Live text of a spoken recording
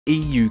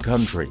EU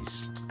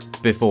countries.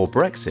 Before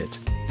Brexit,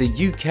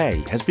 the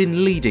UK has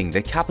been leading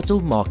the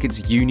Capital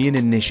Markets Union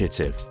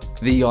initiative,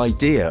 the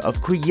idea of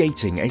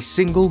creating a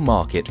single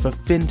market for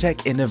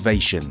fintech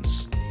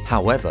innovations.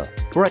 However,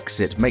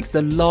 Brexit makes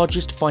the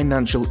largest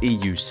financial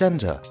EU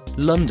centre,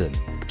 London,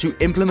 to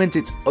implement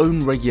its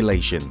own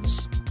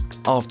regulations.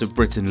 After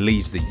Britain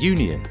leaves the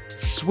Union,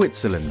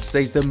 Switzerland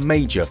stays the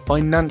major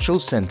financial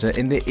centre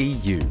in the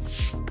EU.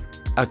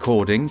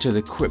 According to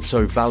the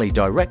Crypto Valley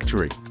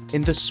Directory,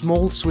 in the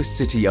small Swiss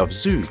city of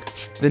Zug,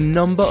 the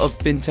number of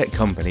fintech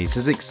companies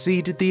has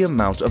exceeded the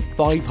amount of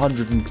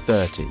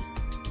 530.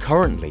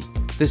 Currently,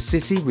 the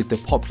city with the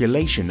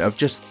population of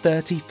just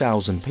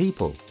 30,000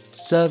 people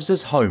serves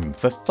as home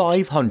for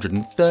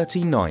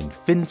 539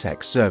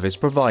 fintech service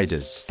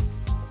providers.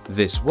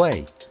 This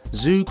way,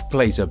 Zug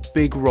plays a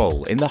big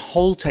role in the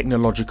whole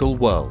technological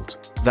world.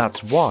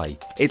 That's why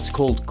it's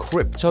called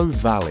Crypto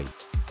Valley.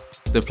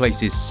 The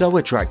place is so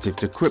attractive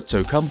to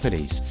crypto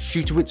companies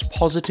due to its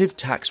positive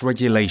tax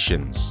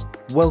regulations,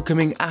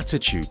 welcoming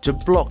attitude to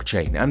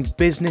blockchain and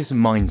business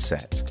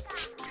mindset.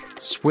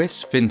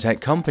 Swiss fintech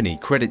company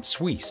Credit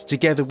Suisse,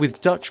 together with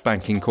Dutch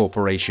banking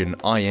corporation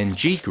ING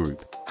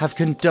Group, have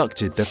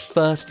conducted the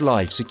first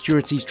live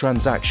securities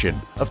transaction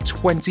of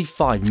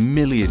 25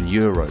 million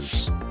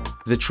euros.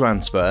 The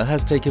transfer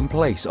has taken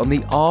place on the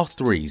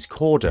R3's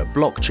Corda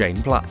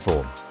blockchain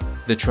platform.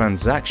 The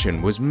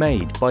transaction was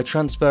made by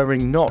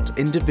transferring not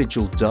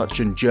individual Dutch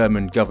and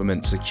German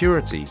government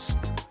securities,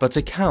 but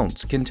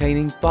accounts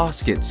containing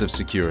baskets of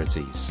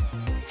securities.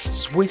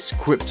 Swiss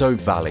Crypto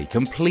Valley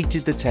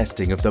completed the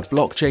testing of the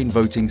blockchain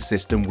voting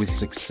system with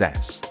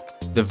success.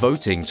 The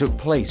voting took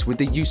place with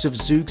the use of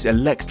Zug's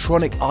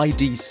electronic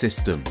ID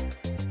system.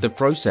 The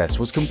process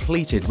was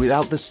completed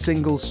without the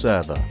single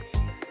server.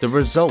 The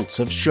results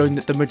have shown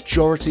that the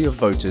majority of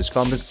voters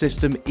found the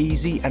system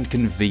easy and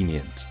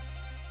convenient.